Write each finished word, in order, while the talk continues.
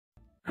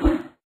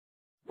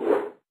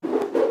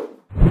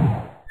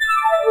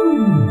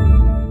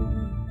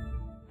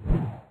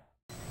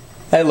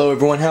Hello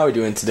everyone, how are we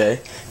doing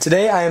today?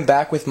 Today I am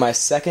back with my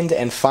second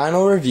and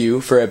final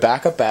review for a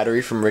backup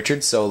battery from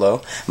Richard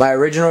Solo. My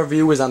original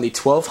review was on the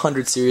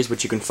 1200 series,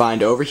 which you can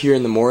find over here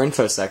in the more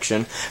info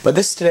section, but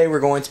today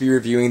we're going to be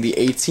reviewing the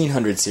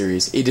 1800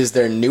 series. It is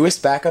their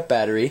newest backup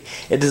battery.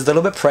 It is a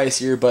little bit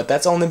pricier, but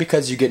that's only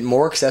because you get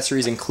more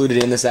accessories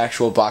included in this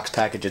actual box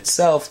package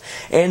itself,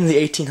 and the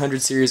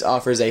 1800 series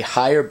offers a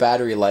higher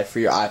battery life for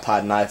your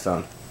iPod and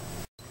iPhone.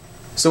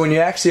 So when you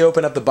actually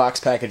open up the box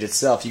package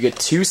itself, you get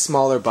two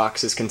smaller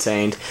boxes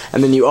contained,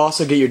 and then you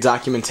also get your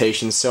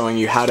documentation showing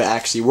you how to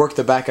actually work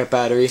the backup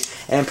battery,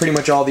 and pretty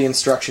much all the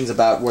instructions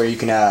about where you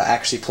can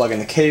actually plug in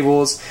the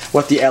cables,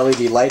 what the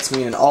LED lights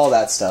mean, and all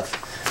that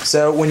stuff.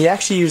 So when you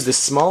actually use the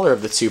smaller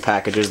of the two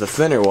packages, the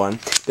thinner one,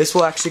 this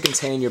will actually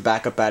contain your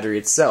backup battery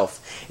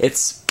itself.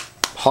 It's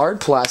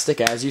hard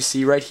plastic, as you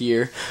see right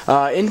here.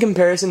 In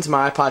comparison to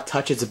my iPod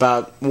Touch, it's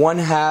about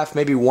 1/2,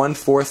 maybe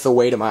 1/4 the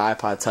weight of my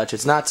iPod Touch.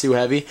 It's not too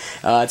heavy.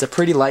 It's a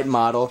pretty light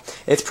model.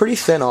 It's pretty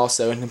thin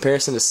also in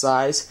comparison to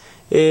size.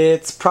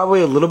 It's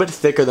probably a little bit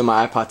thicker than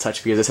my iPod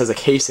Touch because this has a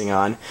casing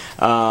on.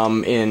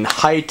 In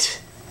height,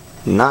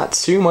 not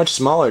too much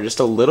smaller,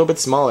 just a little bit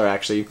smaller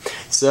actually.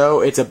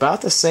 So it's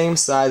about the same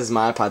size as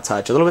my iPod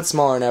Touch, a little bit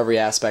smaller in every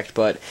aspect,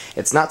 but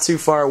it's not too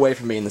far away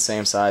from being the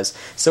same size.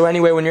 So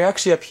anyway, when you're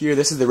actually up here,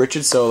 this is the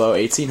Richard Solo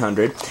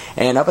 1800,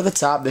 and up at the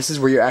top, this is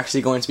where you're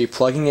actually going to be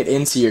plugging it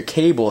into your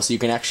cable so you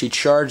can actually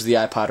charge the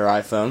iPod or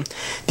iPhone.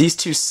 These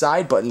two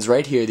side buttons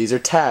right here, these are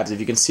tabs, if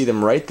you can see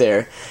them right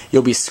there.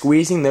 You'll be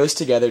squeezing those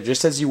together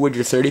just as you would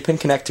your 30-pin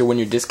connector when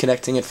you're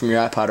disconnecting it from your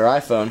iPod or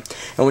iPhone.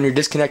 And when you're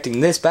disconnecting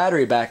this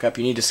battery backup,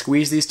 you need to squeeze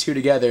these two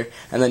together,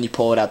 and then you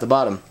pull it out the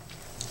bottom.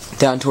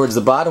 Down towards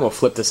the bottom, we'll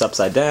flip this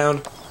upside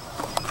down,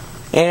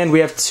 and we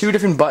have two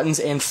different buttons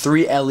and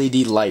 3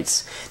 LED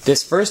lights.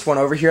 This first one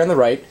over here on the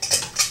right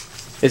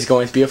is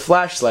going to be a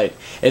flashlight.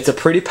 It's a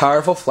pretty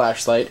powerful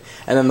flashlight,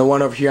 and then the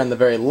one over here on the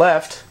very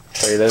left,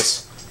 I'll show you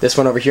this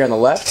one over here on the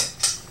left,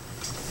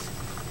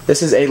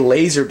 this is a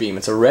laser beam.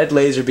 It's a red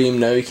laser beam.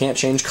 No, you can't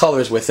change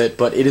colors with it,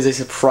 but it is a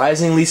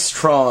surprisingly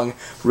strong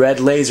red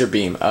laser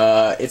beam.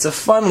 It's a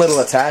fun little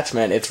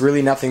attachment. It's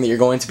really nothing that you're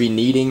going to be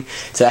needing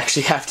to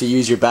actually have to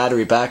use your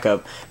battery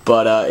backup,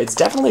 but it's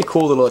definitely a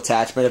cool little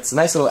attachment. It's a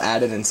nice little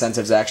added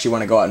incentive to actually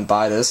want to go out and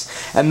buy this.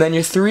 And then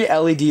your 3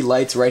 LED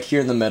lights right here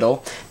in the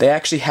middle, they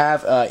actually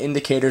have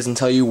indicators and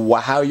tell you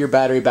how your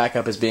battery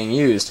backup is being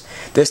used.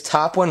 This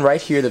top one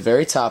right here, the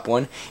very top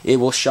one, it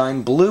will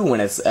shine blue when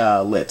it's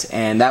lit,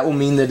 and that will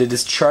mean that it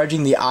is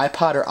charging the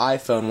iPod or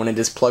iPhone when it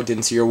is plugged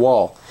into your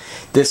wall.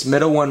 This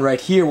middle one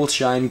right here will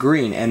shine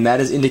green, and that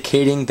is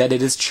indicating that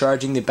it is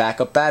charging the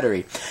backup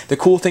battery. The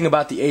cool thing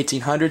about the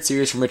 1800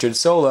 series from Richard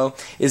Solo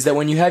is that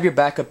when you have your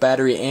backup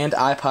battery and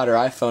iPod or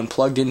iPhone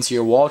plugged into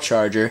your wall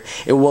charger,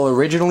 it will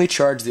originally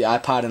charge the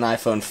iPod and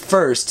iPhone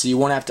first, so you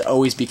won't have to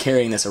always be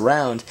carrying this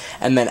around,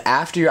 and then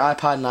after your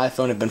iPod and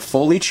iPhone have been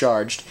fully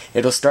charged,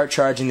 it'll start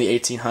charging the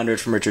 1800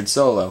 from Richard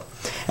Solo.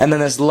 And then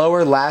this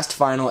lower last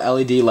final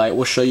LED light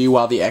will show you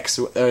while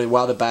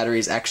the battery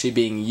is actually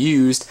being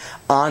used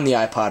on the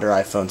iPod or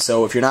iPhone.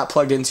 So if you're not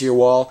plugged into your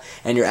wall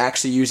and you're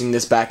actually using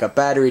this backup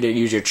battery to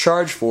use your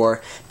charge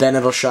for, then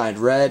it'll shine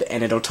red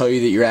and it'll tell you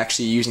that you're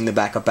actually using the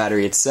backup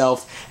battery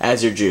itself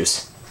as your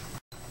juice.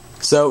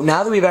 So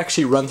now that we've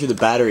actually run through the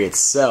battery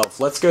itself,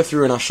 let's go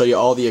through and I'll show you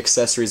all the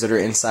accessories that are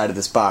inside of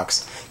this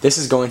box. This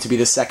is going to be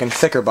the second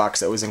thicker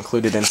box that was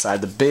included inside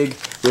the big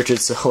Richard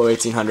Solo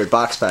 1800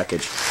 box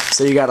package.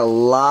 So you got a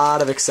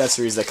lot of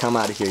accessories that come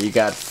out of here. You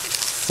got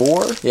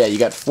you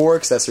got 4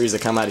 accessories that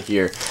come out of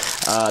here.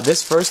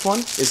 This first one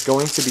is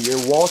going to be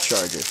your wall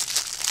charger.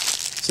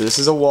 So this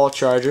is a wall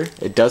charger.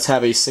 It does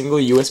have a single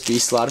USB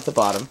slot at the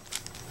bottom.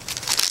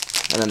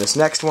 And then this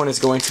next one is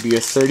going to be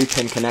your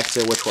 30-pin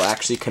connector, which will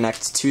actually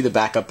connect to the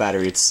backup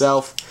battery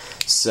itself.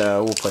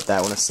 So we'll put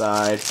that one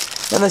aside.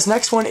 And this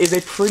next one is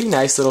a pretty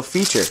nice little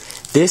feature.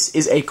 This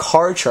is a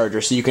car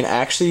charger, so you can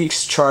actually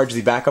charge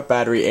the backup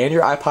battery and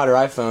your iPod or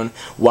iPhone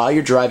while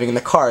you're driving in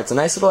the car. It's a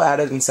nice little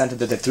added incentive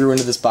that they threw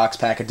into this box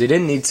package. They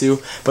didn't need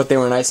to, but they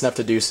were nice enough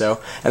to do so.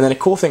 And then a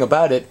cool thing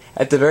about it,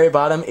 at the very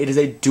bottom, it is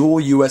a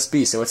dual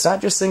USB. So it's not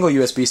just single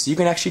USB, so you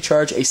can actually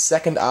charge a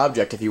second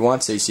object if you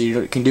want to. So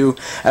you can do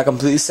a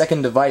completely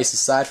second device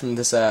aside from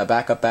this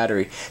backup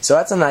battery. So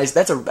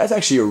that's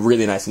actually a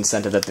really nice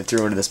incentive that they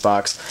threw into this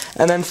box.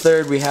 And then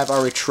third, we have our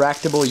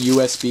retractable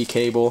USB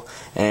cable,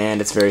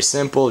 and it's very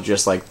simple,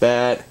 just like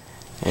that.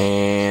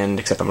 And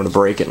except I'm going to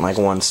break it in like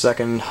 1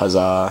 second.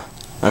 Huzzah.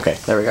 Okay,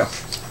 there we go.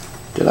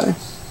 Did I?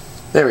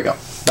 There we go.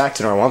 Back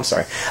to normal, I'm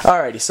sorry.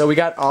 Alrighty, so we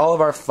got all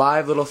of our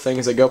 5 little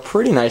things that go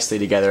pretty nicely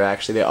together,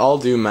 actually. They all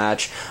do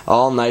match,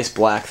 all nice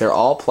black. They're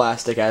all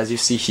plastic, as you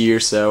see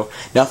here, so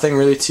nothing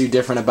really too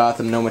different about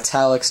them. No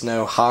metallics,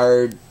 no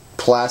hard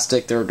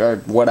plastic, or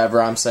whatever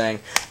I'm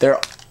saying.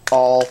 They're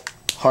all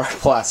hard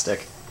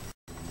plastic.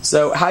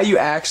 So how you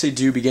actually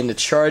do begin to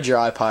charge your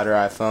iPod or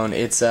iPhone,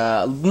 it's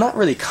not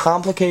really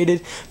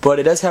complicated, but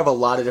it does have a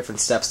lot of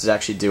different steps to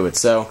actually do it.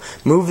 So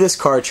move this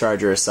car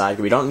charger aside,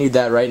 we don't need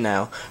that right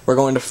now. We're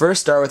going to first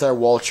start with our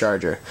wall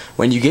charger.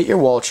 When you get your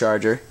wall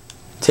charger,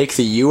 take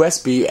the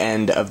USB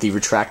end of the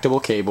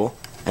retractable cable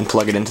and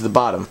plug it into the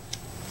bottom.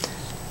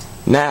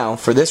 Now,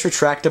 for this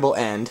retractable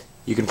end,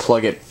 you can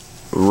plug it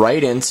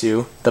right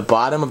into the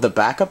bottom of the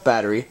backup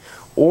battery,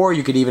 or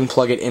you could even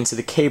plug it into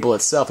the cable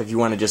itself if you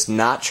want to just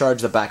not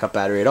charge the backup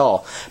battery at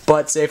all.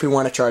 But say if we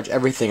want to charge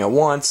everything at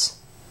once,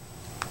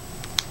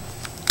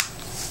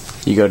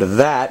 you go to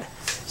that.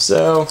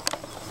 So,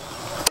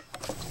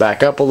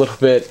 back up a little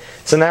bit.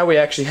 So now we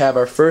actually have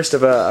our first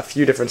of a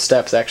few different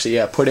steps actually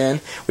put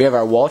in. We have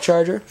our wall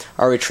charger,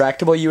 our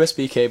retractable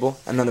USB cable,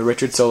 and then the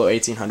Richard Solo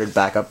 1800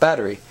 backup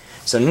battery.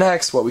 So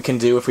next, what we can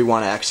do if we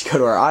want to actually go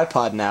to our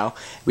iPod now,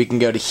 we can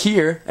go to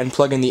here and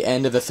plug in the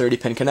end of the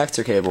 30-pin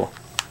connector cable.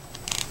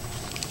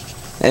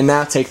 And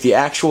now take the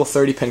actual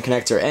 30-pin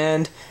connector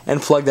end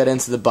and plug that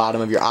into the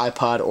bottom of your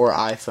iPod or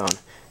iPhone.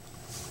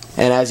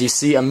 And as you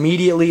see,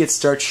 immediately it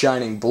starts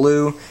shining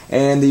blue,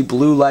 and the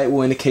blue light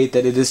will indicate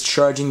that it is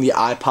charging the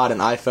iPod and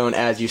iPhone.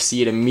 As you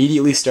see, it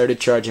immediately started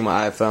charging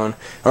my iPhone,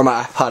 or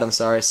my iPod, I'm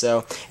sorry.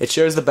 So it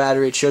shows the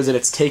battery, it shows that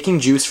it's taking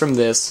juice from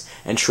this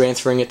and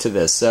transferring it to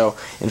this. So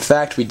in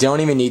fact, we don't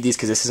even need these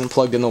because this isn't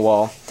plugged in the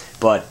wall.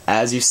 But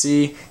as you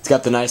see, it's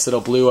got the nice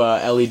little blue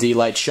LED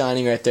light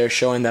shining right there,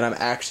 showing that I'm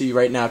actually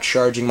right now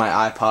charging my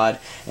iPod,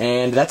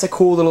 and that's a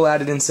cool little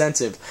added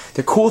incentive.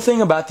 The cool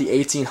thing about the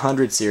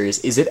 1800 series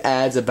is it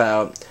adds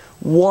about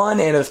 1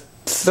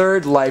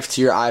 1/3 life to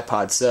your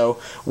iPod.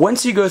 So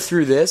once you go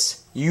through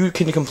this, you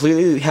can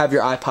completely have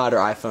your iPod or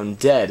iPhone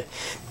dead.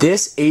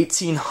 This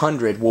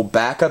 1800 will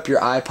back up your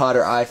iPod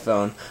or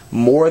iPhone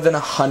more than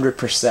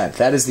 100%.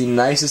 That is the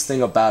nicest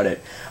thing about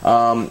it.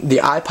 The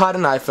iPod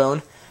and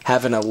iPhone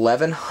have an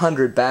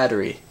 1100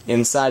 battery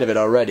inside of it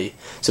already.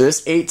 So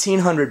this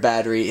 1800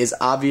 battery is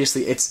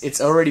obviously, it's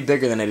already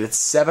bigger than it. It's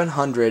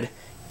 700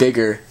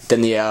 bigger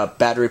than the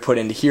battery put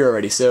into here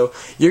already. So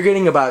you're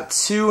getting about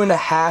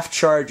 2.5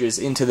 charges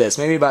into this,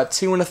 maybe about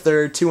 2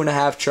 1/3,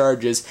 2.5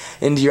 charges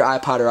into your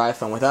iPod or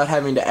iPhone without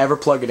having to ever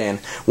plug it in.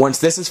 Once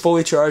this is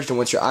fully charged and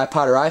once your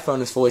iPod or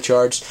iPhone is fully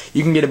charged,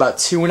 you can get about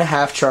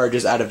 2.5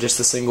 charges out of just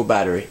a single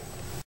battery.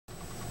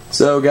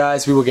 So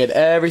guys, we will get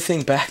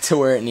everything back to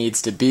where it needs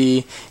to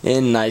be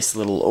in nice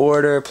little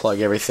order.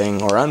 Plug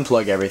everything, or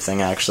unplug everything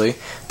actually.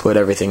 Put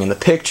everything in the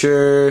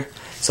picture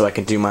so I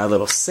can do my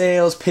little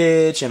sales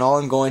pitch, and all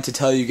I'm going to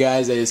tell you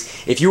guys is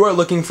if you are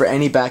looking for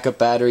any backup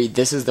battery,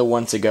 this is the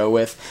one to go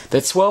with. The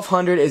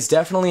 1200 is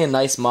definitely a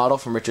nice model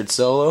from Richard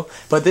Solo,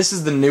 but this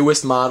is the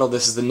newest model.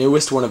 This is the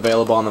newest one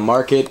available on the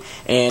market,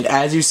 and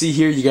as you see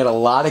here, you get a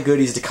lot of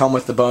goodies to come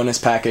with the bonus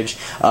package.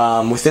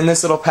 Within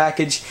this little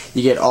package,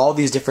 you get all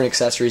these different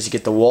accessories. You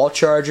get the wall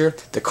charger,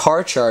 the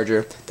car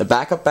charger, the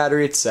backup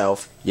battery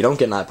itself. You don't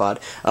get an iPod.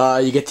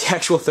 You get the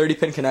actual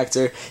 30-pin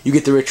connector. You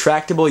get the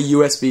retractable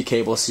USB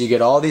cable. So you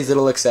get all these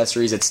little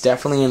accessories. It's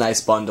definitely a nice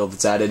bundle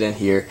that's added in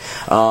here.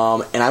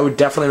 And I would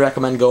definitely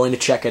recommend going to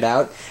check it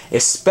out,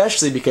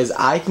 especially because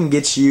I can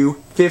get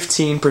you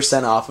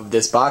 15% off of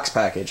this box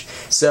package.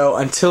 So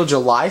until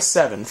July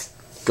 7th,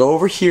 go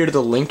over here to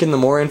the link in the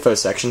More Info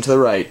section to the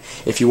right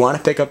if you want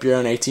to pick up your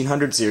own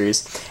 1800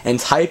 series and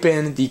type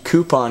in the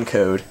coupon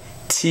code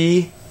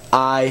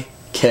TheiPodKid.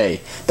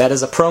 That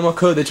is a promo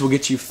code that will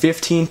get you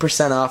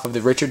 15% off of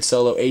the Richard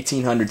Solo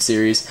 1800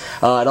 series.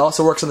 It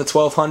also works on the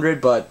 1200,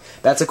 but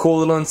that's a cool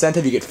little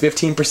incentive. You get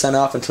 15%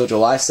 off until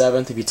July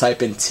 7th if you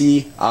type in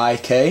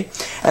TheiPodKid.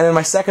 And then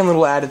my second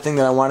little added thing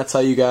that I want to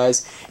tell you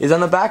guys is on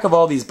the back of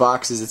all these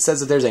boxes, it says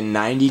that there's a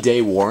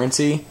 90-day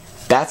warranty.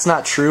 That's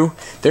not true.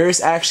 There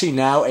is actually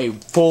now a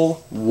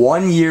full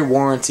 1-year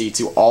warranty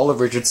to all of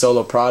Richard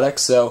Solo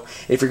products, so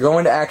if you're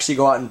going to actually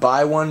go out and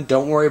buy one,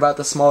 don't worry about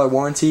the smaller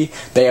warranty.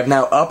 They have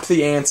now upped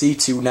the ante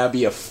to now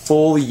be a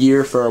full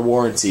year for a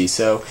warranty,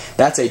 so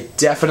that's a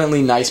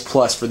definitely nice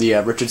plus for the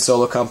Richard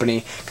Solo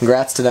company.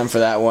 Congrats to them for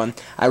that one.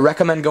 I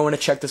recommend going to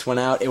check this one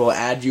out. It will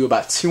add you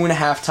about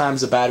 2.5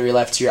 times the battery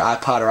life to your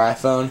iPod or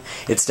iPhone.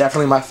 It's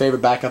definitely my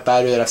favorite backup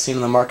battery that I've seen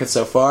on the market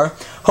so far.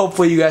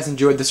 Hopefully you guys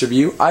enjoyed this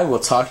review. I will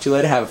talk to you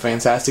later. Have a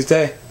fantastic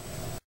day.